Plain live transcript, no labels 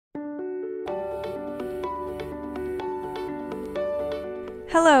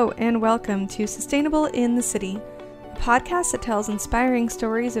Hello and welcome to Sustainable in the City, a podcast that tells inspiring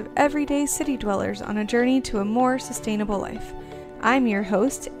stories of everyday city dwellers on a journey to a more sustainable life. I'm your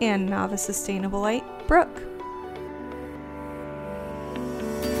host and novice sustainableite, Brooke.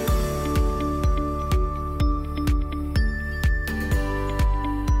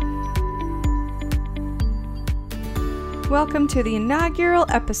 Welcome to the inaugural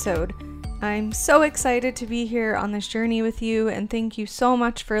episode. I'm so excited to be here on this journey with you, and thank you so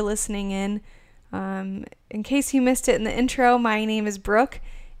much for listening in. In case you missed it in the intro, my name is Brooke,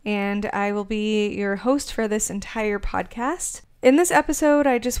 and I will be your host for this entire podcast. In this episode,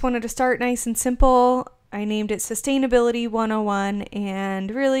 I just wanted to start nice and simple. I named it Sustainability 101, and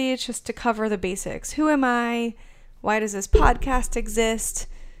really it's just to cover the basics. Who am I? Why does this podcast exist?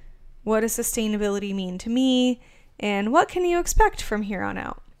 What does sustainability mean to me? And what can you expect from here on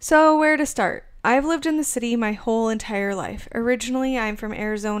out? So where to start? I've lived in the city my whole entire life. Originally, I'm from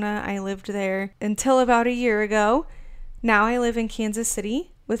Arizona. I lived there until about a year ago. Now I live in Kansas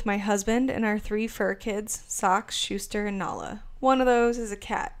City with my husband and our 3 fur kids, Socks, Schuster, and Nala. One of those is a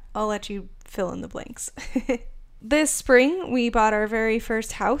cat. I'll let you fill in the blanks. This spring, we bought our very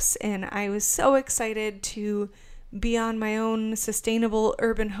first house, and I was so excited to be on my own sustainable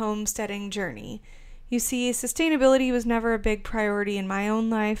urban homesteading journey. You see, sustainability was never a big priority in my own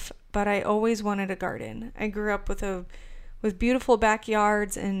life, but I always wanted a garden. I grew up with beautiful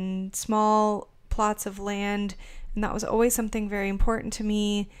backyards and small plots of land, and that was always something very important to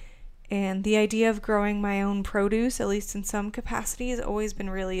me. And the idea of growing my own produce, at least in some capacity, has always been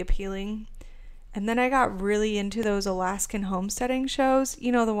really appealing. And then I got really into those Alaskan homesteading shows,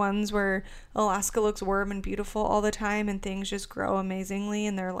 you know, the ones where Alaska looks warm and beautiful all the time and things just grow amazingly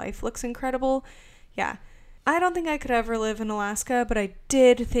and their life looks incredible. Yeah, I don't think I could ever live in Alaska, but I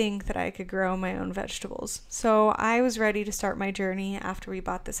did think that I could grow my own vegetables. So I was ready to start my journey after we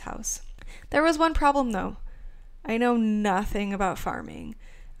bought this house. There was one problem though. I know nothing about farming.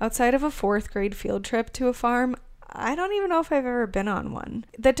 Outside of a 4th grade field trip to a farm, I don't even know if I've ever been on one.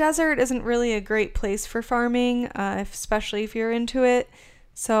 The desert isn't really a great place for farming, especially if you're into it.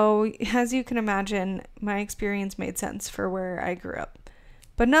 So as you can imagine, my experience made sense for where I grew up.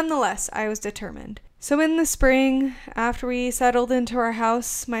 But nonetheless, I was determined. So in the spring, after we settled into our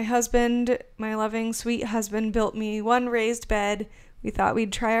house, my husband, my loving, sweet husband, built me one raised bed. We thought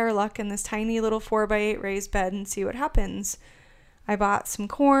we'd try our luck in this tiny little 4x8 raised bed and see what happens. I bought some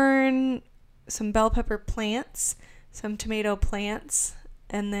corn, some bell pepper plants, some tomato plants,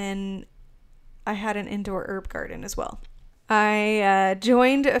 and then I had an indoor herb garden as well. I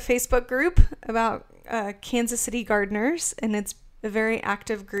joined a Facebook group about Kansas City gardeners, and it's a very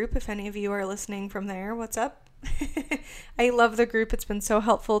active group. If any of you are listening from there, what's up? I love the group. It's been so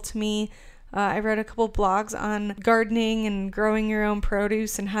helpful to me. I read a couple blogs on gardening and growing your own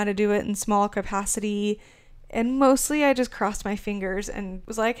produce and how to do it in small capacity. And mostly I just crossed my fingers and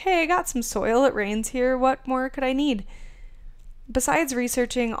was like, hey, I got some soil. It rains here. What more could I need? Besides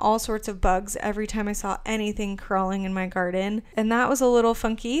researching all sorts of bugs every time I saw anything crawling in my garden, and that was a little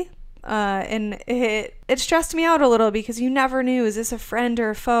funky. And it stressed me out a little because you never knew, is this a friend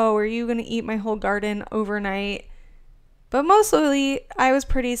or a foe? Are you going to eat my whole garden overnight? But mostly I was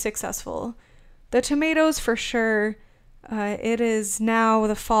pretty successful. The tomatoes for sure. It is now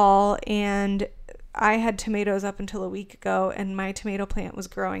the fall and I had tomatoes up until a week ago and my tomato plant was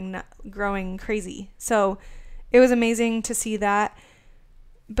growing crazy. So it was amazing to see that.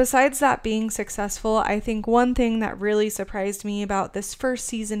 Besides that being successful, I think one thing that really surprised me about this first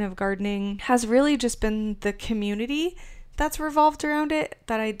season of gardening has really just been the community that's revolved around it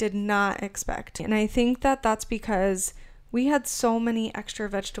that I did not expect. And I think that that's because we had so many extra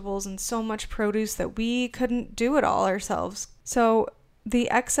vegetables and so much produce that we couldn't do it all ourselves. So the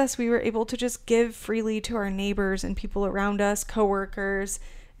excess we were able to just give freely to our neighbors and people around us, coworkers,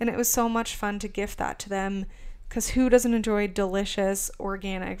 and it was so much fun to gift that to them. Because who doesn't enjoy delicious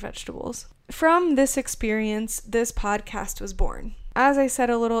organic vegetables? From this experience, this podcast was born. As I said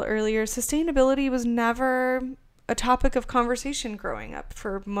a little earlier, sustainability was never a topic of conversation growing up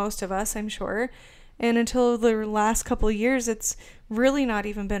for most of us, I'm sure. And until the last couple of years, it's really not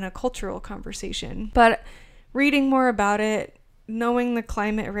even been a cultural conversation. But reading more about it, knowing the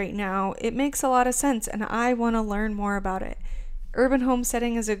climate right now, it makes a lot of sense, and I want to learn more about it. Urban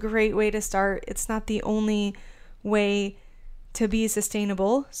homesteading is a great way to start. It's not the only way to be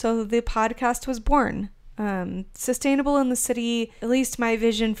sustainable. So the podcast was born. Sustainable in the City, at least my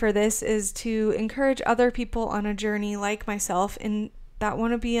vision for this is to encourage other people on a journey like myself and that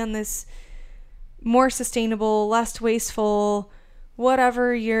want to be on this more sustainable, less wasteful,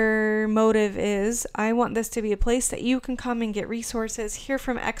 whatever your motive is, I want this to be a place that you can come and get resources, hear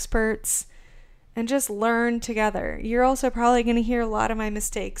from experts, and just learn together. You're also probably going to hear a lot of my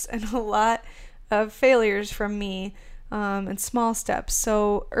mistakes and a lot of failures from me, and small steps.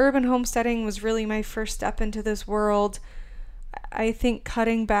 So urban homesteading was really my first step into this world. I think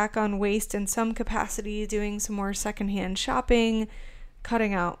cutting back on waste in some capacity, doing some more secondhand shopping,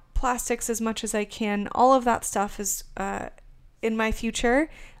 cutting out plastics as much as I can, all of that stuff is in my future.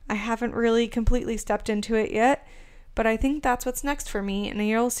 I haven't really completely stepped into it yet, but I think that's what's next for me, and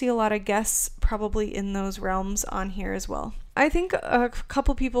you'll see a lot of guests probably in those realms on here as well. I think a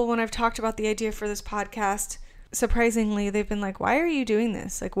couple people, when I've talked about the idea for this podcast, surprisingly, they've been like, why are you doing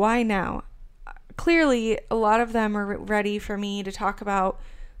this? Like, why now? Clearly, a lot of them are ready for me to talk about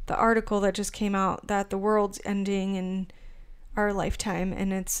the article that just came out that the world's ending in our lifetime,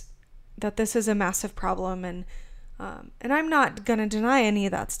 and it's that this is a massive problem, and I'm not going to deny any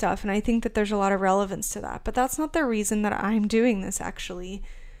of that stuff, and I think that there's a lot of relevance to that, but that's not the reason that I'm doing this, actually.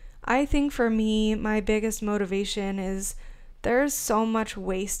 I think for me, my biggest motivation is there's so much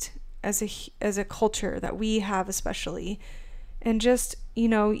waste as a culture that we have, especially, and just,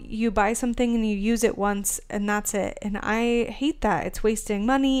 you buy something and you use it once and that's it, and I hate that. It's wasting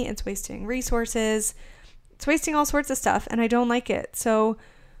money, it's wasting resources, it's wasting all sorts of stuff, and I don't like it. So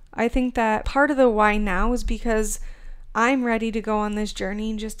I think that part of the why now is because I'm ready to go on this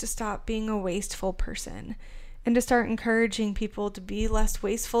journey just to stop being a wasteful person and to start encouraging people to be less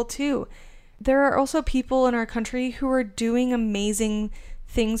wasteful too. There are also people in our country who are doing amazing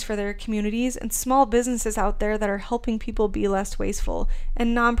things for their communities, and small businesses out there that are helping people be less wasteful,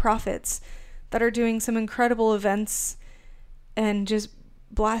 and nonprofits that are doing some incredible events and just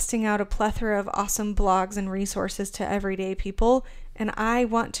blasting out a plethora of awesome blogs and resources to everyday people. And I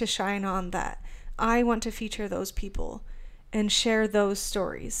want to shine on that. I want to feature those people and share those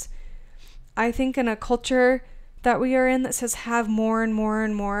stories. I think in a culture that we are in that says have more and more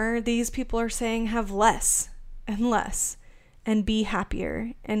and more, these people are saying have less and less, and be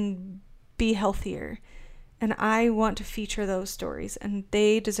happier and be healthier. And I want to feature those stories, and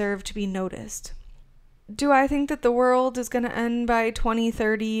they deserve to be noticed. Do I think that the world is going to end by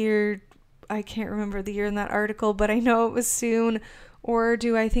 2030, or I can't remember the year in that article, but I know it was soon? Or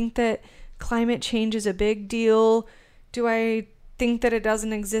do I think that climate change is a big deal? Do I think that it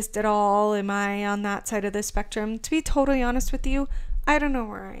doesn't exist at all? Am I on that side of the spectrum? To be totally honest with you, I don't know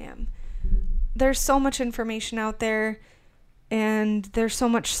where I am. There's so much information out there, and there's so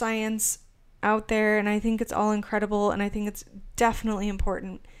much science out there, and I think it's all incredible, and I think it's definitely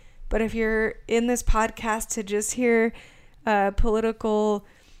important. But if you're in this podcast to just hear political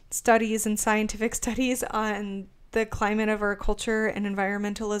studies and scientific studies on the climate of our culture and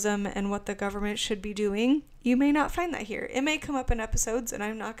environmentalism and what the government should be doing, you may not find that here. It may come up in episodes, and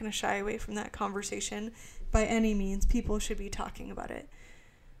I'm not going to shy away from that conversation by any means. People should be talking about it.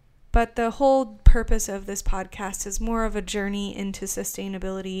 But the whole purpose of this podcast is more of a journey into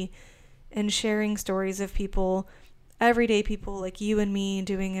sustainability and sharing stories of people, everyday people like you and me,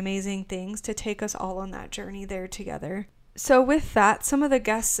 doing amazing things to take us all on that journey there together. So with that, some of the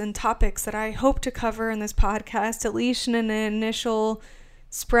guests and topics that I hope to cover in this podcast, at least in an initial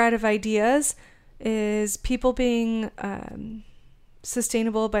spread of ideas, is people being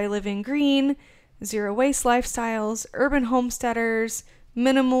sustainable by living green, zero waste lifestyles, urban homesteaders,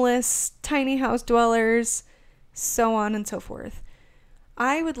 minimalists, tiny house dwellers, so on and so forth.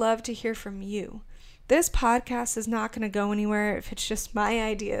 I would love to hear from you. This podcast is not going to go anywhere if it's just my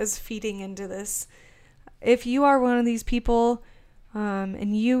ideas feeding into this. If you are one of these people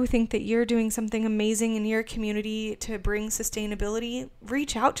and you think that you're doing something amazing in your community to bring sustainability,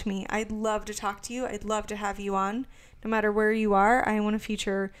 reach out to me. I'd love to talk to you. I'd love to have you on. No matter where you are, I want to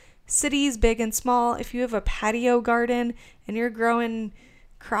feature cities, big and small. If you have a patio garden and you're growing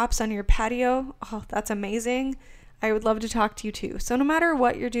crops on your patio, oh, that's amazing. I would love to talk to you too. So no matter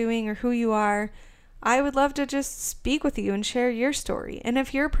what you're doing or who you are, I would love to just speak with you and share your story. And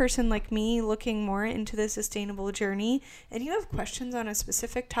if you're a person like me looking more into the sustainable journey and you have questions on a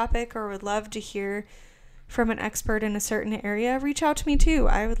specific topic or would love to hear from an expert in a certain area, reach out to me too.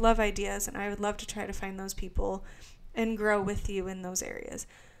 I would love ideas, and I would love to try to find those people and grow with you in those areas.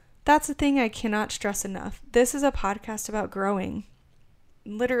 That's the thing I cannot stress enough. This is a podcast about growing.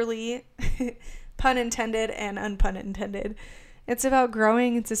 Literally, pun intended and unpun intended. It's about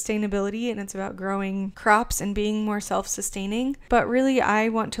growing and sustainability, and it's about growing crops and being more self-sustaining. But really, I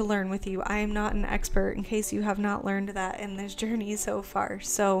want to learn with you. I am not an expert, in case you have not learned that in this journey so far.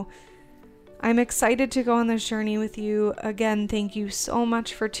 So I'm excited to go on this journey with you. Again, thank you so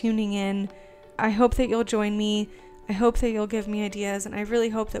much for tuning in. I hope that you'll join me. I hope that you'll give me ideas, and I really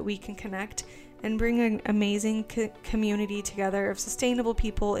hope that we can connect and bring an amazing community together of sustainable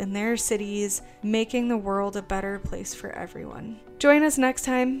people in their cities, making the world a better place for everyone. Join us next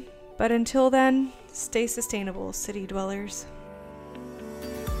time, but until then, stay sustainable, city dwellers.